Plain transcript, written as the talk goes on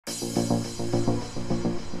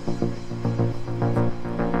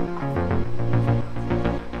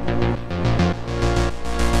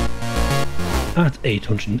At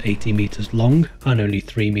 880 metres long and only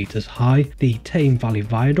 3 metres high, the Thame Valley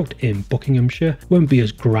Viaduct in Buckinghamshire won't be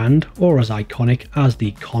as grand or as iconic as the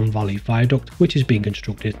Thame Valley Viaduct, which is being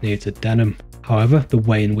constructed near to Denham. However, the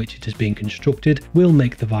way in which it is being constructed will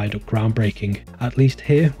make the viaduct groundbreaking, at least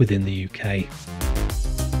here within the UK.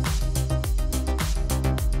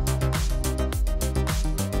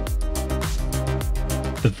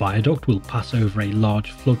 The viaduct will pass over a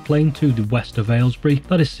large floodplain to the west of Aylesbury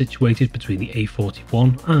that is situated between the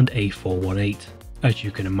A41 and A418. As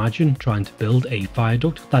you can imagine, trying to build a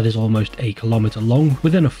viaduct that is almost a kilometre long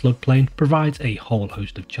within a floodplain provides a whole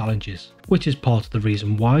host of challenges, which is part of the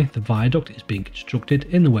reason why the viaduct is being constructed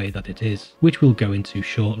in the way that it is, which we'll go into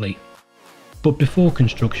shortly. But before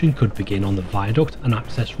construction could begin on the viaduct, an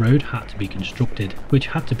access road had to be constructed, which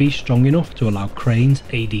had to be strong enough to allow cranes,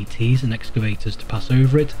 ADTs and excavators to pass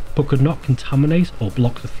over it, but could not contaminate or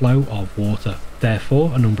block the flow of water.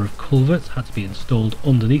 Therefore, a number of culverts had to be installed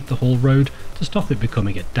underneath the whole road to stop it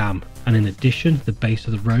becoming a dam, and in addition, the base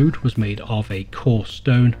of the road was made of a coarse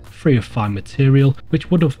stone, free of fine material,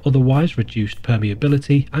 which would have otherwise reduced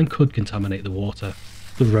permeability and could contaminate the water.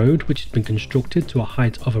 The road, which has been constructed to a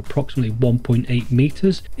height of approximately 1.8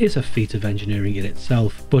 metres, is a feat of engineering in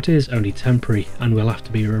itself, but is only temporary and will have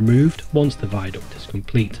to be removed once the viaduct is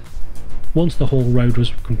complete. Once the whole road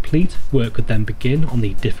was complete, work could then begin on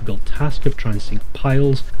the difficult task of trying to sink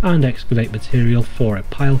piles and excavate material for a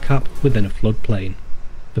pile cap within a floodplain.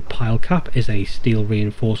 The pile cap is a steel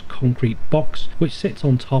reinforced concrete box which sits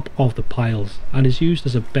on top of the piles and is used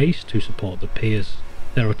as a base to support the piers.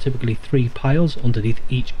 There are typically 3 piles underneath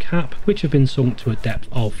each cap which have been sunk to a depth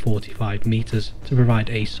of 45 metres to provide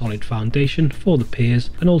a solid foundation for the piers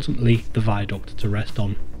and ultimately the viaduct to rest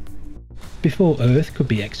on. Before earth could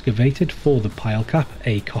be excavated for the pile cap,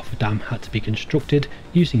 a cofferdam had to be constructed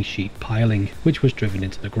using sheet piling, which was driven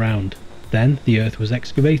into the ground. Then the earth was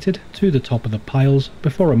excavated to the top of the piles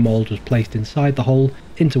before a mould was placed inside the hole,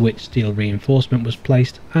 into which steel reinforcement was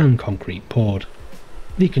placed and concrete poured.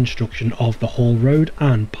 The construction of the whole road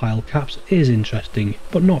and pile caps is interesting,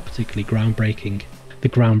 but not particularly groundbreaking. The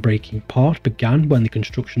groundbreaking part began when the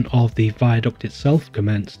construction of the viaduct itself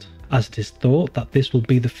commenced, as it is thought that this will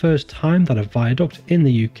be the first time that a viaduct in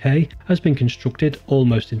the UK has been constructed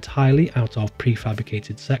almost entirely out of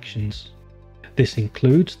prefabricated sections. This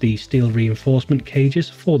includes the steel reinforcement cages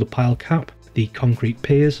for the pile cap, the concrete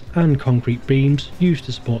piers and concrete beams used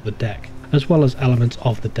to support the deck, as well as elements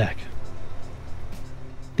of the deck.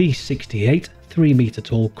 The 68 3-metre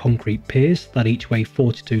tall concrete piers that each weigh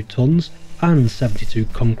 42 tonnes and 72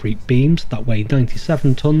 concrete beams that weigh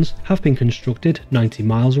 97 tonnes have been constructed 90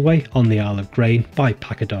 miles away on the Isle of Grain by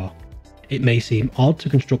Packardar. It may seem odd to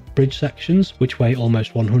construct bridge sections which weigh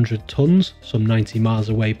almost 100 tonnes some 90 miles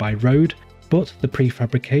away by road, but the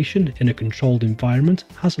prefabrication in a controlled environment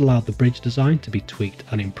has allowed the bridge design to be tweaked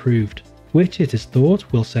and improved, which it is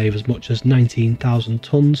thought will save as much as 19,000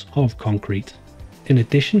 tonnes of concrete. In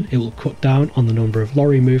addition, it will cut down on the number of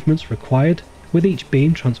lorry movements required, with each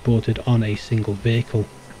beam transported on a single vehicle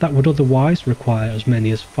that would otherwise require as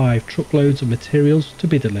many as 5 truckloads of materials to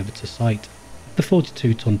be delivered to site. The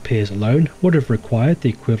 42-tonne piers alone would have required the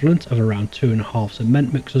equivalent of around 2.5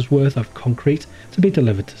 cement mixers worth of concrete to be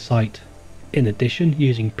delivered to site. In addition,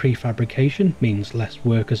 using prefabrication means less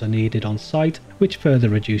workers are needed on site, which further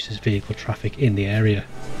reduces vehicle traffic in the area.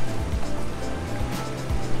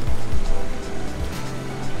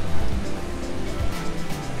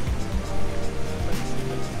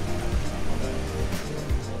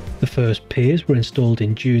 The first piers were installed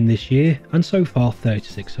in June this year, and so far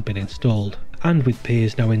 36 have been installed, and with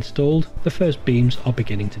piers now installed, the first beams are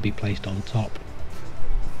beginning to be placed on top.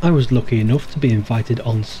 I was lucky enough to be invited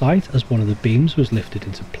on site as one of the beams was lifted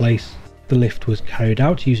into place. The lift was carried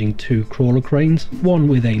out using 2 crawler cranes, one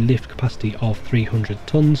with a lift capacity of 300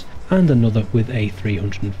 tonnes and another with a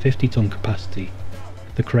 350 tonne capacity.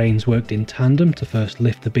 The cranes worked in tandem to first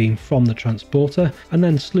lift the beam from the transporter and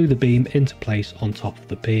then slew the beam into place on top of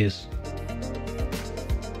the piers.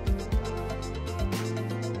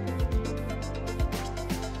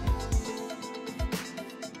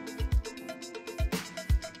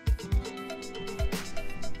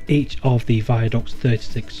 Each of the viaduct's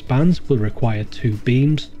 36 spans will require 2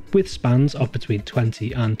 beams, with spans of between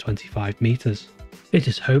 20 and 25 metres. It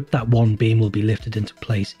is hoped that 1 beam will be lifted into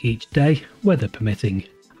place each day, weather permitting.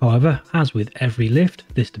 However, as with every lift,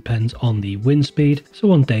 this depends on the wind speed,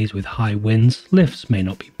 so on days with high winds, lifts may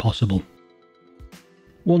not be possible.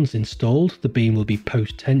 Once installed, the beam will be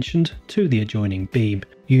post-tensioned to the adjoining beam,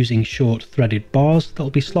 using short threaded bars that will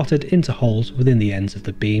be slotted into holes within the ends of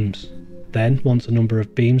the beams. Then, once a number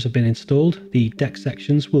of beams have been installed, the deck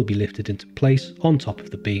sections will be lifted into place on top of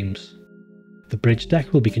the beams. The bridge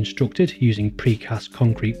deck will be constructed using precast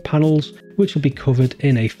concrete panels, which will be covered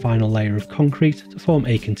in a final layer of concrete to form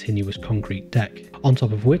a continuous concrete deck, on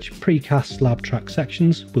top of which precast slab track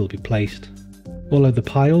sections will be placed. Although the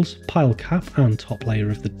piles, pile cap and top layer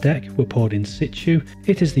of the deck were poured in situ,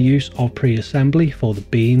 it is the use of pre-assembly for the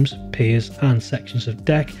beams, piers and sections of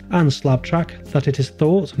deck and slab track that it is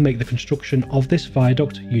thought make the construction of this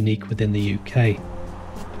viaduct unique within the UK.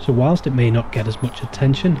 So whilst it may not get as much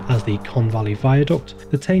attention as the Thame Valley Viaduct,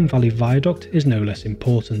 the Thame Valley Viaduct is no less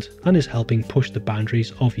important and is helping push the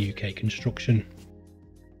boundaries of UK construction.